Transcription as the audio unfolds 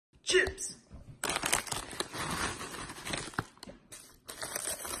chips.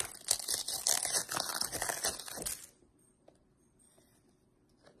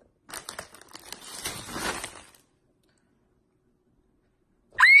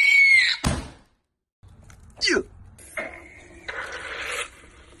 Yeah.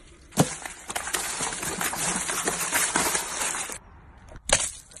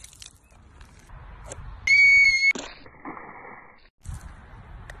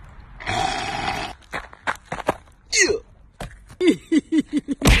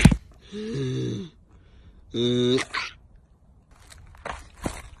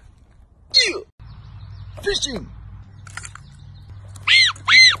 Fishing.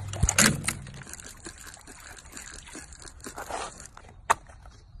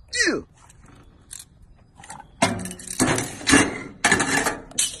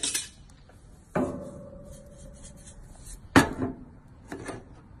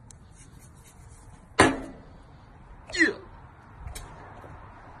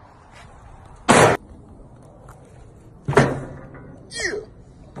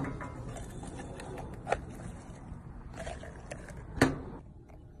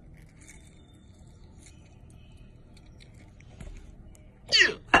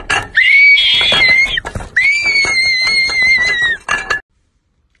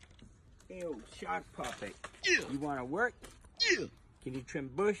 Yo, shark puppet. You want to work? Yeah. Can you trim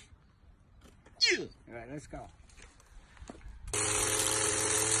bush? Yeah. All right, let's go.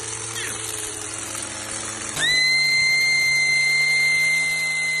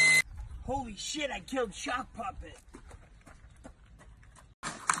 Holy shit, I killed shark puppet.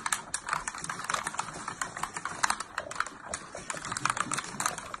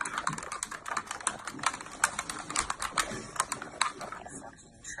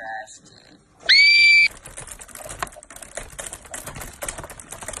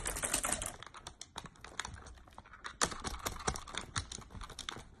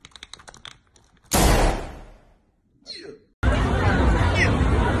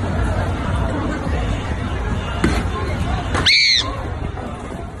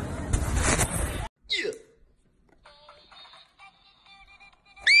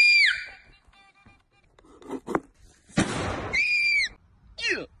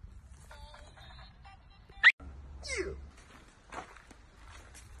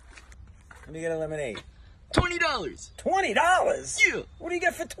 Let me get a lemonade. $20. $20? Yeah. What do you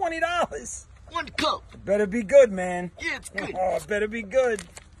get for $20? 1 cup. It better be good, man. Yeah, it's good. Oh, it better be good.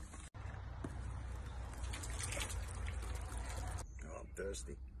 Oh, I'm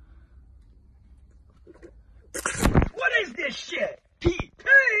thirsty. What is this shit? Pee.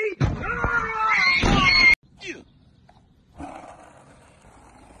 Hey! Ah! Yeah.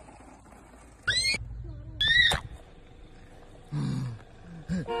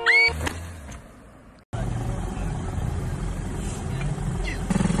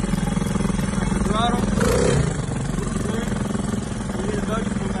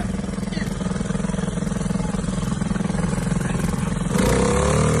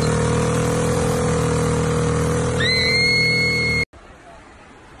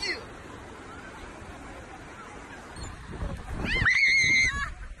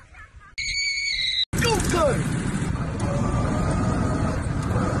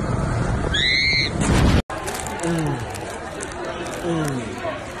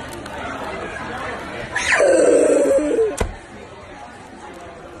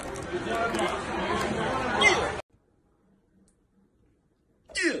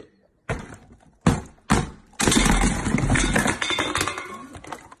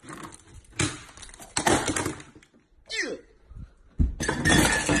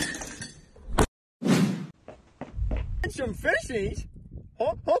 Some fishies?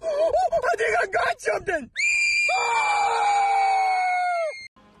 Oh, I think I got something!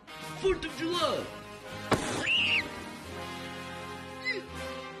 4th of July.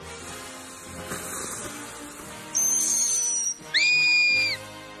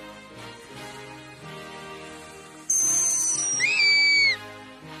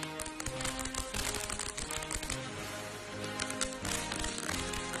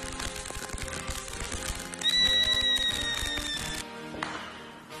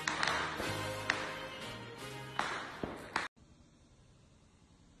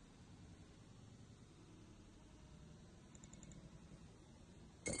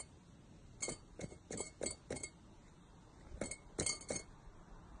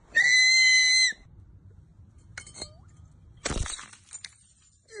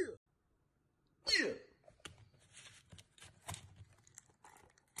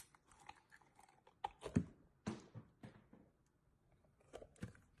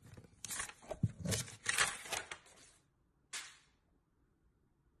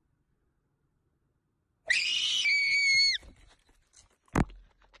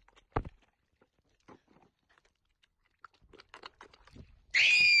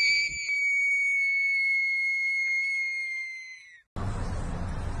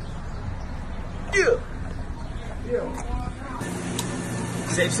 Yeah.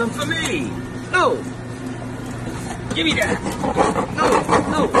 Save some for me. No. Give me that.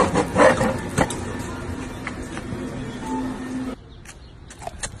 No.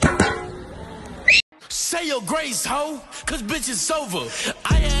 Say your grace, ho, cause bitch it's over.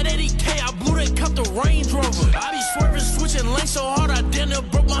 I had 80K, I blew that cup the Range Rover. I be swerving, switching lanes so hard I damn near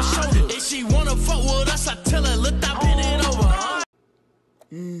broke my shoulder. If she wanna fuck with us, I tell her, look, I bend it over.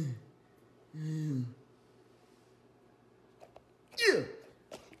 Yeah.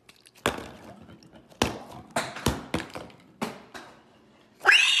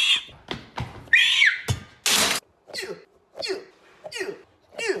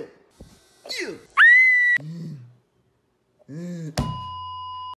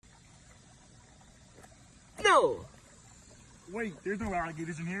 No, Wait, there's no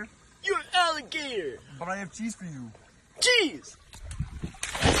alligators in here. you're an alligator. But I have cheese for you. Cheese.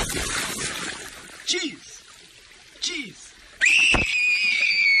 Cheese. Cheese.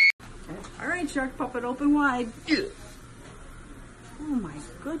 All right, Shark Puppet, open wide. Yeah. Oh my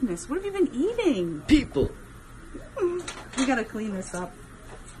goodness, what have you been eating? People. We gotta clean this up.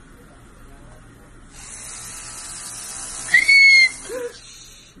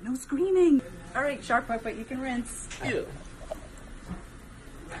 No screaming. All right, Shark Puppet, you can rinse. Yeah.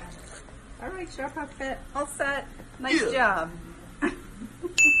 All right, Shark Puppet, all set. Nice Yeah. job. Yeah.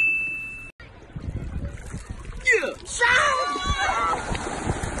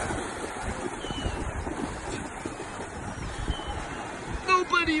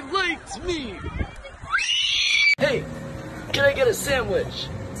 Nobody likes me. Hey, can I get a sandwich?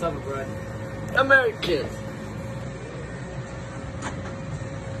 What's up, bro? American.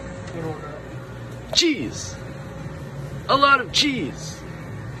 Cheese. A lot of cheese.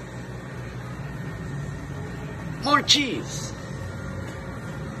 More cheese.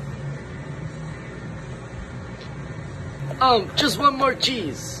 Just one more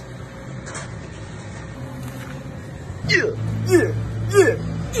cheese. Yeah.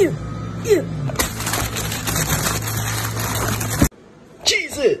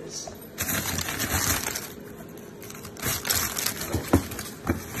 Cheeses.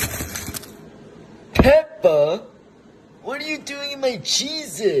 Peppa, what are you doing in my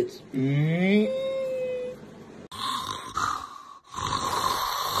Cheez-Its?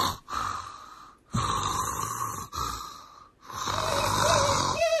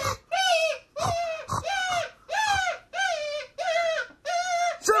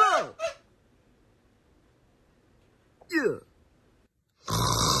 Shut up! Yeah.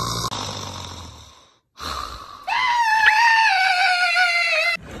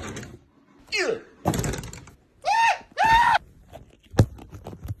 Yeah.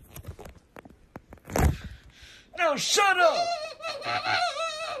 Now shut up!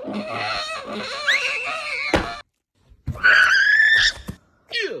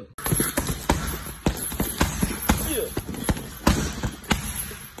 Yeah. Yeah.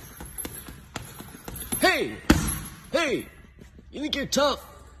 Hey, you think you're tough?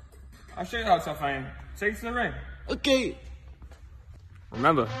 I'll show you how tough I am. Take it to the ring. Okay.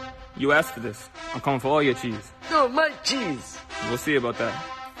 Remember, you asked for this. I'm coming for all your cheese. No, my cheese. We'll see about that.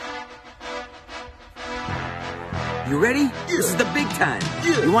 You ready? This is the big time.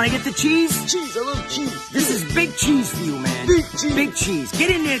 Yeah. You want to get the cheese? Cheese, I love cheese. This is big cheese for you, man. Big cheese. Big cheese.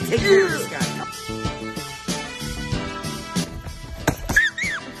 Get in there and take care of this guy.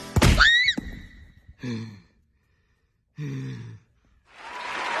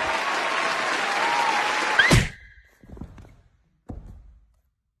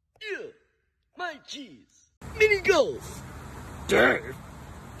 Yeah, my cheese. Mini golf. Dave,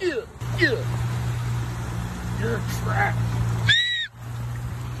 Yeah. you're trapped.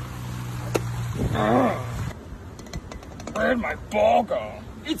 Where'd my ball go?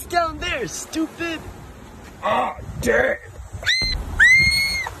 It's down there, stupid. Ah, Dave.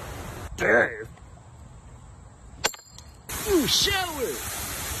 Dave, Ooh, shower.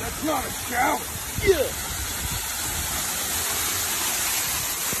 that's not a shower. Yeah.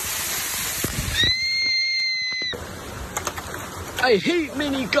 I hate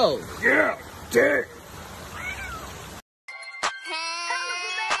mini golf. Yeah, Dave.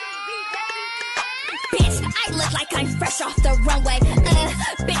 Bitch, I look like I'm fresh off the runway.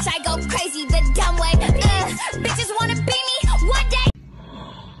 Bitch, I go crazy the dumb way. Bitches wanna be me one day.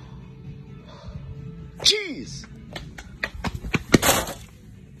 Cheese.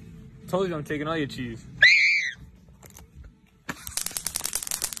 Told you I'm taking all your cheese.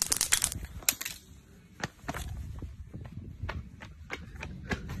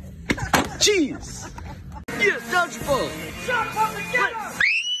 Cheese. Yeah, dodgeball.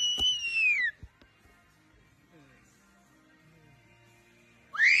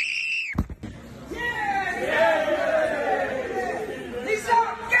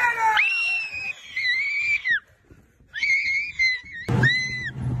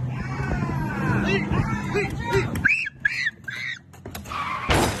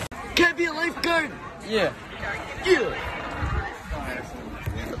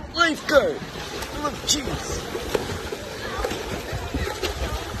 Lifeguard. I love cheese.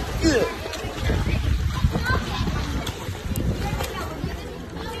 Yeah.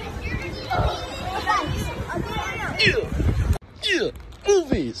 Yeah.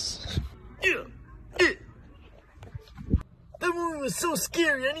 Movies. Yeah. That movie was so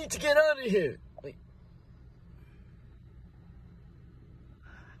scary. I need to get out of here. Wait.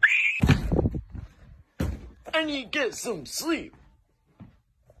 I need to get some sleep.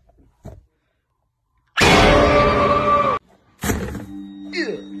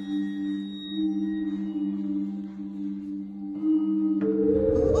 Yeah.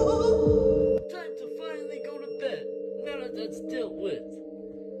 Time to finally go to bed. Now that that's dealt with.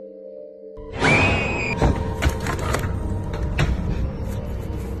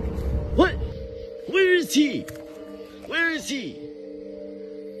 What? Where is he? Where is he?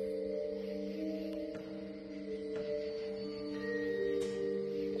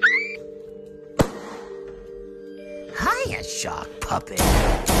 Hiya, shark puppet.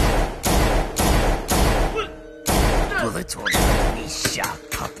 What? Bullets won't hurt me,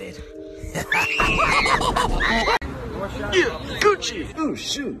 shark puppet. Yeah, Gucci. Ooh,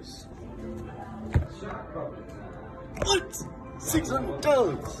 shoes. What?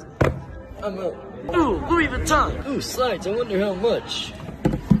 $600. I'm out. Ooh, Louis Vuitton. Ooh, slides. I wonder how much.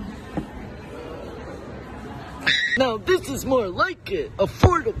 Now this is more like it.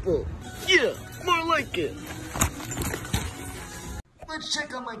 Affordable. Yeah, more like it. Let's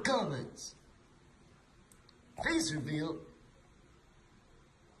check out my comments. Face reveal.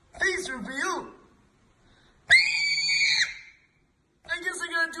 Face reveal? I guess I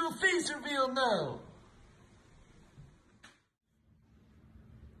gotta do a face reveal now.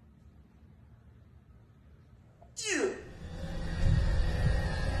 Yeah.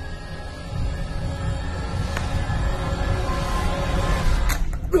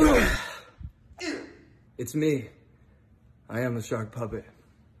 It's me. I am the shark puppet.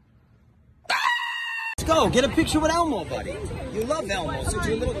 Let's go. Get a picture with Elmo, buddy. You love Elmo since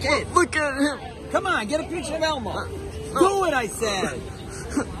you're a little kid. Look at him. Come on, get a picture of Elmo. Do it, I said.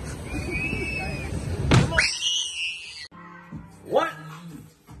 What?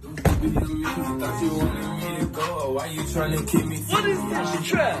 What is this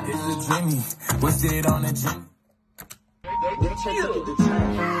trap? It's a dreamy. What's it on the gym?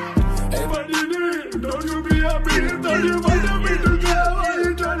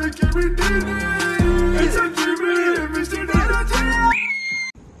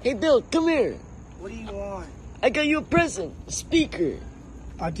 Hey Bill, come here. What do you want? I got you a present. A speaker.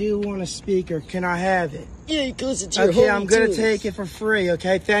 I do want a speaker. Can I have it? Yeah, you can listen to your Okay, homie I'm gonna tunes. take it for free.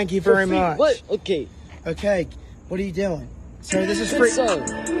 Okay, thank you For very free. much. What? Okay. Okay, what are you doing? So this is Good free. song.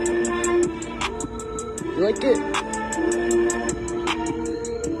 You like it?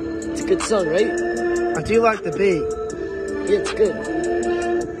 It's a good song, right? I do like the beat. Yeah, it's good.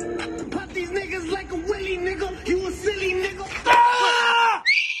 Pop these niggas like a willy nigga. You a silly nigga.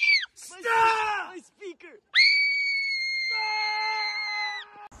 My speaker.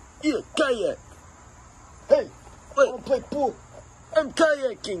 Yeah, kayak. Hey, what? I wanna play pool. I'm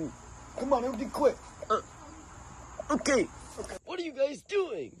kayaking. Come on, it'll be quick. Okay. What are you guys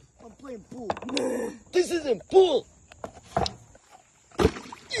doing? I'm playing pool. This isn't pool.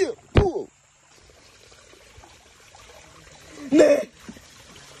 Yeah, pool. Nah.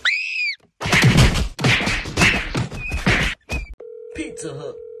 Pizza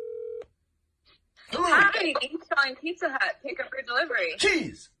Hut. Hello. Hi, thanks for calling Pizza Hut. Pick up your delivery.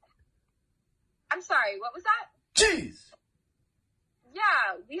 Cheese. I'm sorry, what was that? Cheese.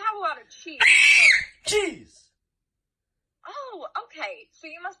 Yeah, we have a lot of cheese. Cheese. Oh, okay. So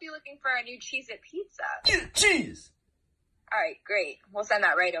you must be looking for a new Cheez-It pizza. Yeah, cheese. All right, great. We'll send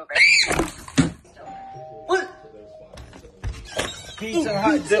that right over. What? Pizza Ooh,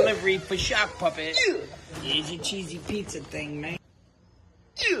 Hut pizza. delivery for Shark Puppet. Yeah. Here's your cheesy pizza thing, man.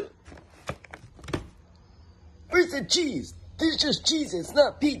 Yeah. Where's the cheese? There's just cheese, it's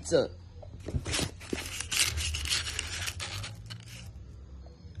not pizza.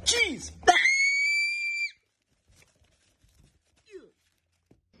 Cheese!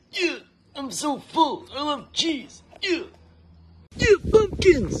 Yeah, I'm so full. I love cheese. Yeah. Yeah,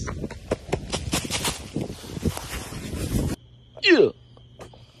 pumpkins. Yeah.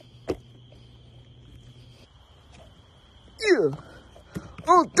 Yeah.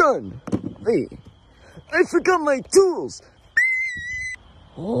 All done. Wait. I forgot my tools.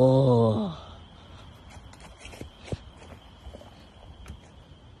 Oh.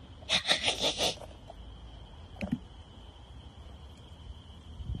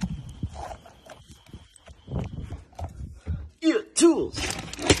 Yeah, tools.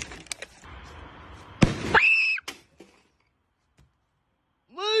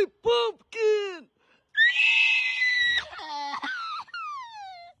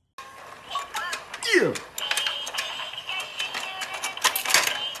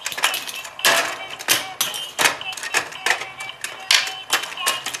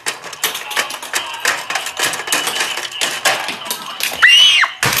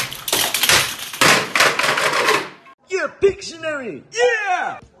 money.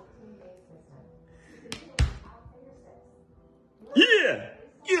 Yeah! Yeah!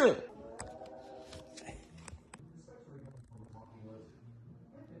 Yeah!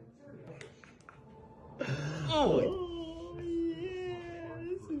 Oh, yeah,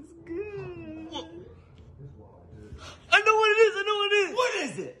 this is good. I know what it is, I know what it is. What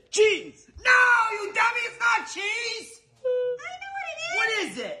is it? Cheese. No, you dummy, it's not cheese. I know what it is. What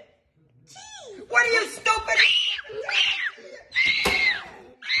is it? Cheese. What are you, stupid?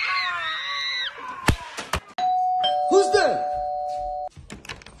 Who's that?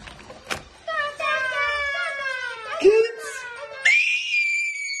 Kids?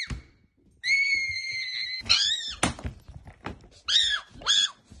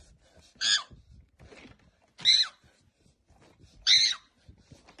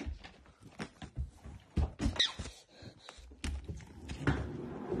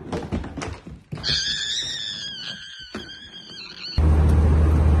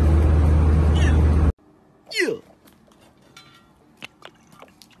 Yeah.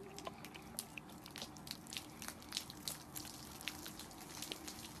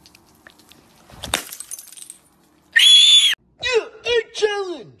 Yeah, egg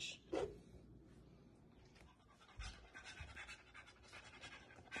challenge.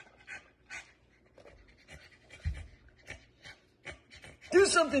 Do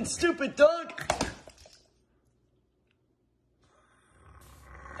something, stupid dog.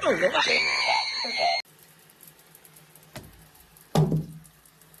 Oh, no.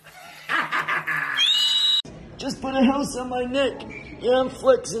 Just put a house on my neck. Yeah, I'm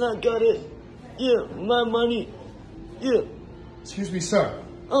flexing, I got it. Yeah, my money. Yeah. Excuse me, sir.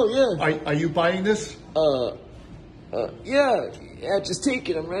 Oh, yeah. Are you buying this? Yeah, just take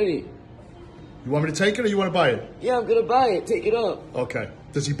it, I'm ready. You want me to take it or you want to buy it? Yeah, I'm gonna buy it, take it up. Okay.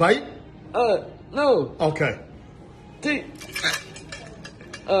 Does he bite? No. Okay. Take.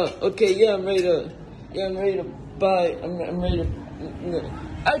 Okay, yeah, I'm ready to buy, I'm ready to,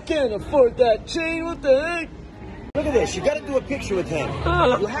 I can't afford that chain, what the heck? Look at this. You got to do a picture with him.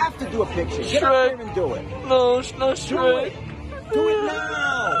 You have to do a picture. Get up there and do it. No, it's not Shrek. Do it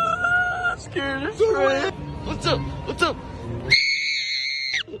now. I'm scared of Shrek. What's up? What's up?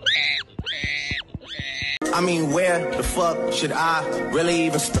 I mean, where the fuck should I really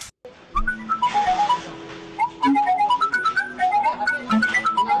even start?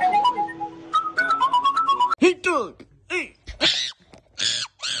 Hey, dog. Hey.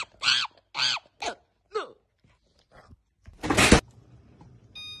 No.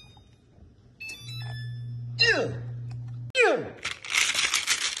 Yeah. Yeah.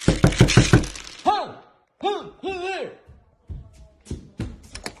 Huh. There.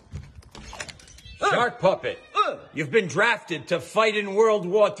 Shark Puppet, you've been drafted to fight in World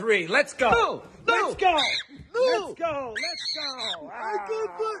War III. Let's go. No. Let's go. No. Let's go. Let's go.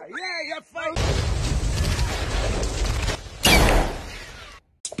 Yeah, you're fighting.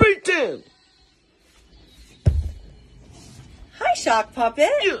 Spray tan. Hi, Shock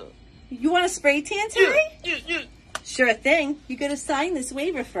Puppet. Yeah. You want a spray tan today? Yeah. Sure thing. You gotta sign this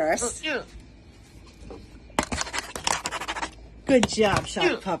waiver first. Yeah. Good job, Shock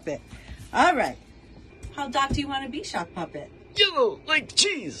Yeah. Puppet. All right. How dark do you want to be, Shock Puppet? Yellow, like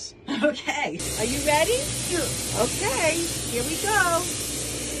cheese. Okay. Are you ready? Yeah. Okay. Here we go.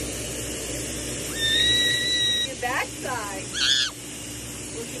 Your backside.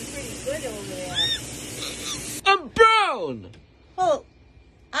 Looking pretty good over there. I'm brown. Well,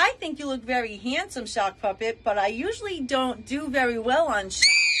 I think you look very handsome, Shock Puppet, but I usually don't do very well on shock.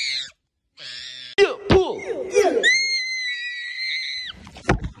 Yeah, pull. Yeah.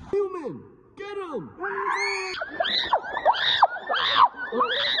 Human, get him.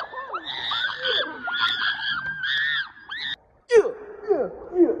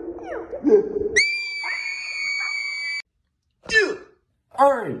 Yeah.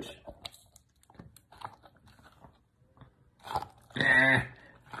 Orange.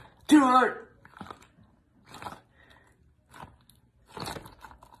 Too hard.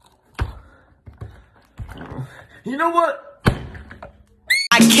 You know what?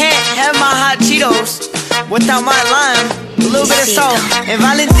 I can't have my hot Cheetos without my lime, a little bit of salt, and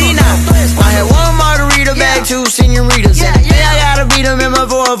Valentina. I had one margarita bag, two senoritas. Yeah, I gotta beat them in my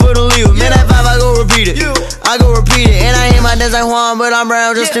 4 for the leader. Man, at 5 I go repeat it. I go repeat it, and I hit my dance like Juan, but I'm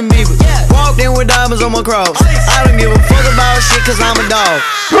brown Justin Bieber. Walked in with diamonds on my cross. I don't give a fuck about shit, cause I'm a dog.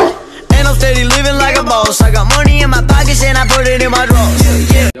 And I'm steady living like a boss. I got money in my pockets and I put it in my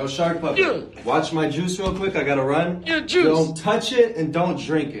drawers. Yo, Shark Puppet, watch my juice real quick. I gotta run. Yeah, juice. Don't touch it and don't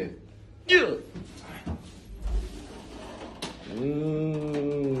drink it. Yeah.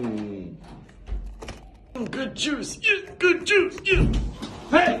 Good juice. Yeah, good juice. Yeah.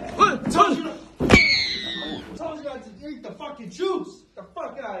 Hey! What? Told you not to drink the fucking juice! Get the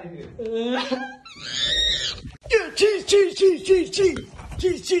fuck out of here! Yeah, cheese, cheese, cheese, cheese, cheese.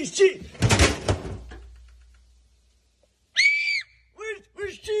 Cheese, cheese, cheese.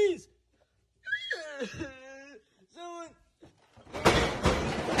 Where's cheese? Someone.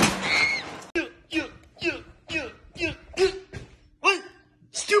 What?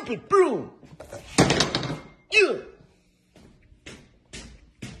 Stupid broom. Yeah.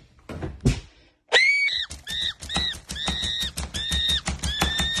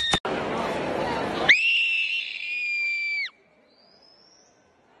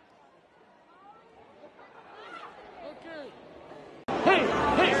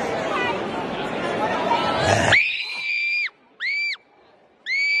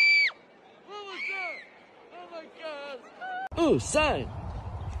 Ooh, sign.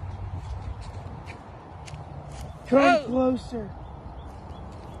 Come closer.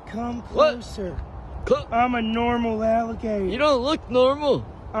 Come closer. I'm a normal alligator. You don't look normal.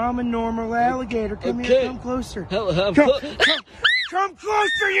 I'm a normal alligator. Come Okay. here. Come closer. Come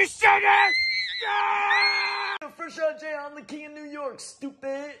Closer, you sinner! Fresh out Jay, I'm the king of New York.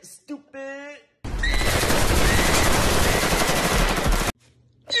 Stupid, stupid.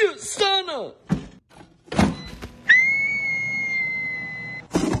 You son of.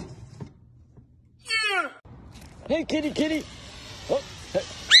 Yeah. Hey, kitty, kitty. Oh, hey.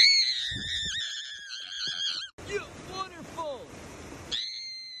 You wonderful.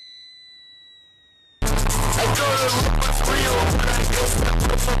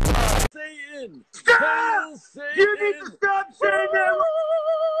 Satan. Stop! Satan. You need to stop saying that!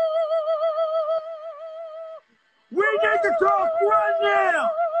 We need to talk right now!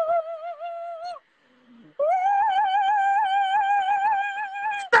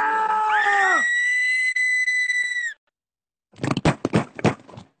 Stop!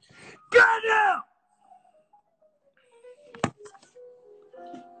 Get out!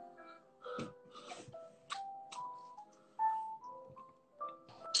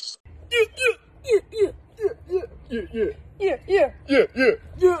 Yeah.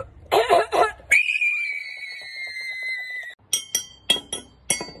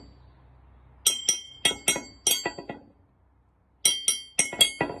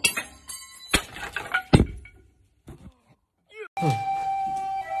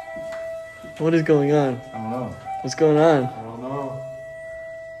 What is going on? I don't know. What's going on? I don't know.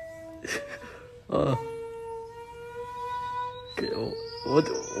 Okay, what?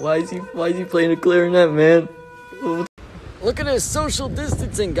 Why is he playing a clarinet, man? Look at his social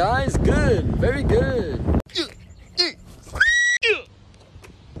distancing, guys. Good, very good.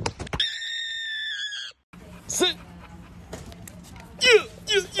 Sit. Yeah.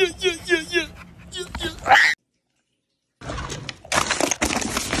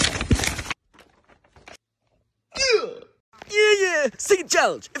 Singing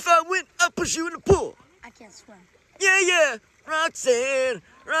challenge. If I win, I'll push you in the pool. I can't swim. Yeah. Roxanne.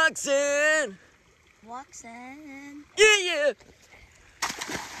 Roxanne. Yeah.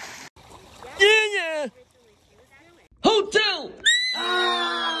 Hotel.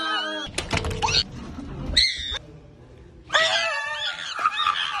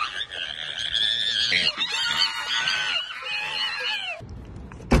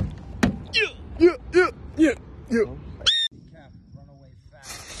 Yeah.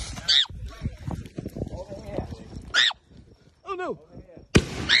 Oh no.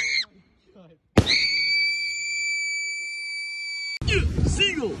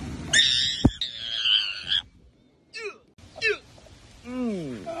 Seagull.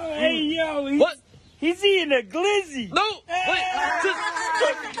 Hey, yo, he's eating a glizzy. No, wait.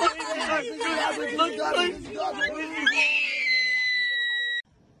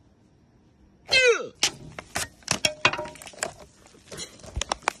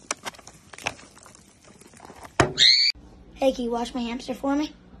 Hey, can you watch my hamster for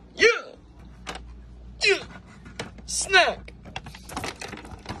me? Yeah. Snack.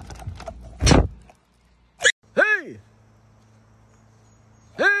 Hey.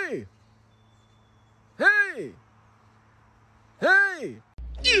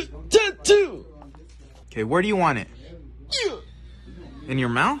 Tattoo. Okay, where do you want it? Yeah. In your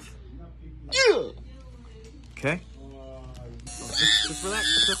mouth? Yeah. Okay. Just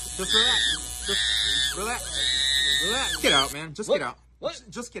relax. Just relax. Just relax. Get out, man. Just get out. What?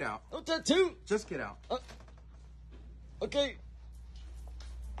 Just get out. No tattoo. Just get out. Okay.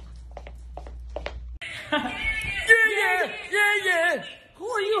 Yeah. Who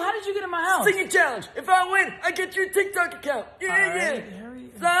are you? How did you get in my house? Singing challenge. If I win, I get your TikTok account. Yeah. All right, hurry.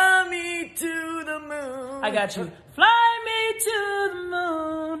 Fly me to the moon. I got you. Fly me to the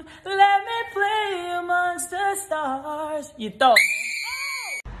moon. Let me play amongst the stars. You thought.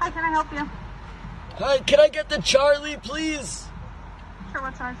 Hi, can I help you? Hi, can I get the Charlie, please? Sure,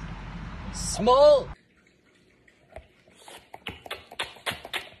 what size? Small.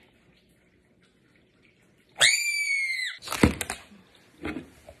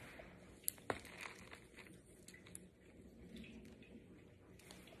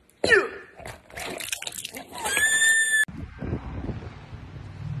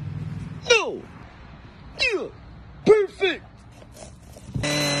 No! Yeah! Perfect!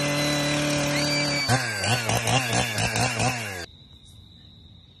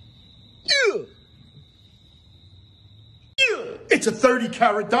 It's a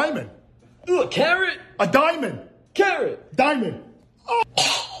 30-carat diamond. Ooh, a carrot? A diamond. Carrot. Diamond.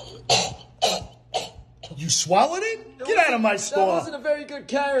 You swallowed it? Get out of my store. That wasn't a very good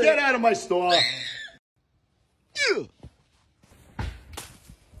carrot. Get out of my store. Yeah.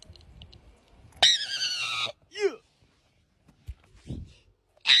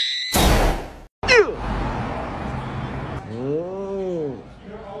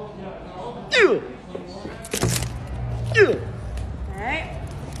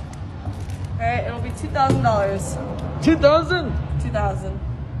 Alright, it'll be $2,000. 2,000? 2,000.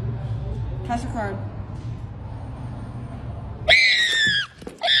 Cash or card?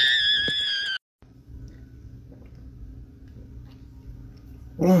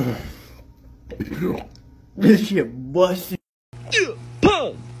 This shit busted.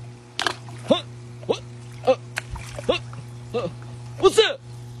 Pun. Huh? What? What's that?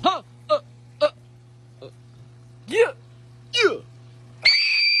 Huh? Yeah.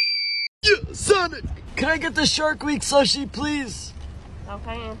 Yeah, Sonic. Can I get the Shark Week sushi, please?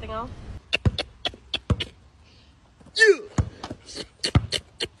 Okay, anything else? Yeah.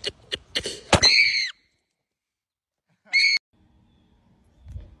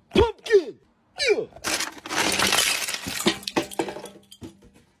 Pumpkin. Yeah.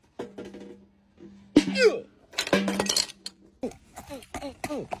 Yeah.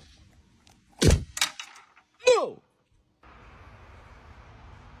 No.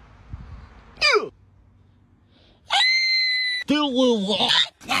 Yeah. Still will.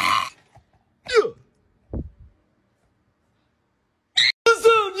 Yeah.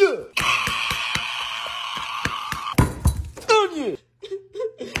 Lasagna. Onion.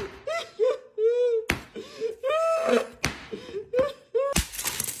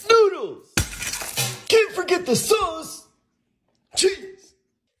 Noodles. Can't forget the sauce. Cheese.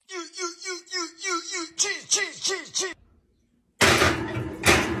 You. Cheese.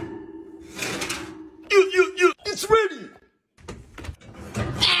 You. It's ready.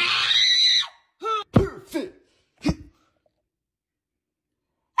 Perfect.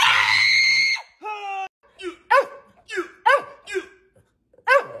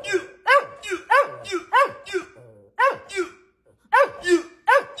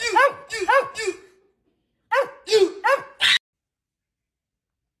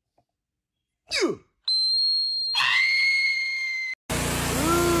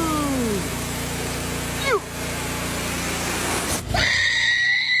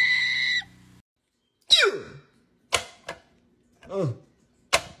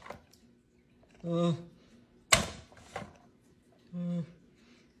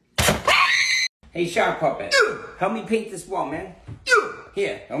 Hey, Shark Puppet, help me paint this wall, man.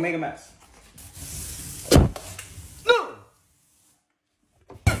 Here, don't make a mess. No!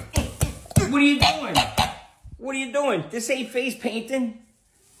 What are you doing? What are you doing? This ain't face painting.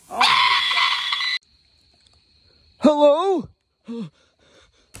 Oh. Hello?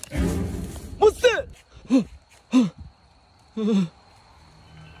 What's that?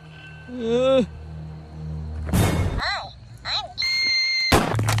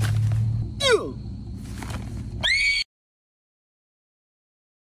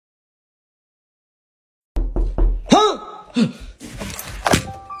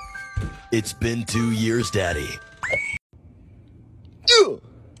 It's been 2 years, Daddy.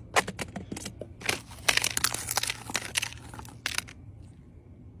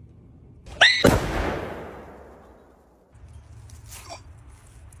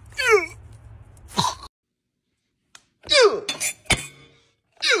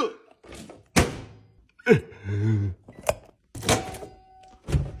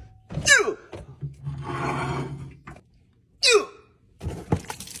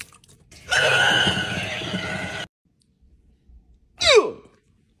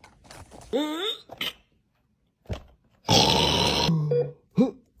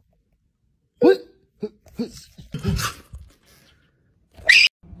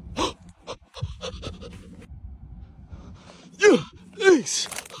 please.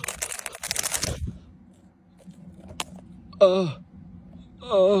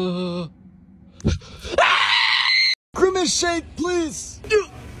 Grimace shake, please.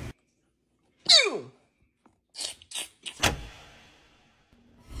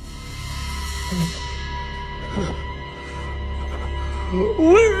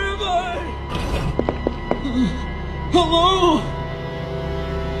 Where am I? Hello?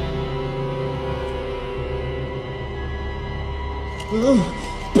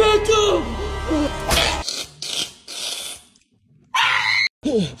 Back up!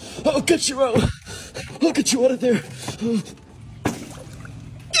 I'll get you out. I'll get you out of there.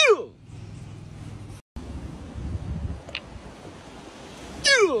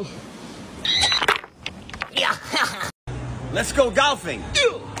 Let's go golfing.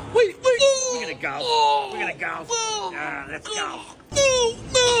 Wait. We're gonna golf. We're gonna golf. Let's golf.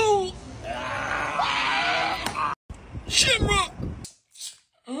 No. Shamrock.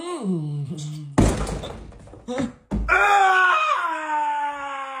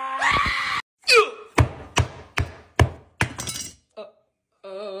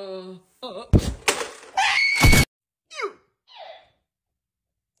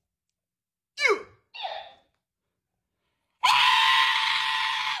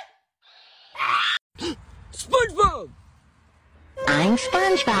 SpongeBob! I'm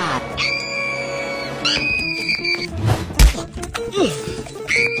SpongeBob.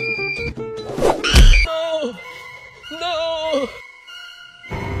 No!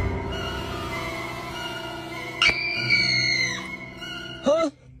 Huh?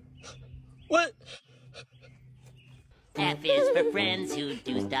 What? F is for friends who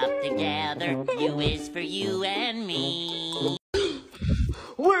do stuff together. U is for you and me.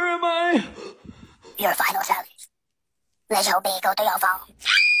 Where am I? Your final service. Let's hope he go to your phone.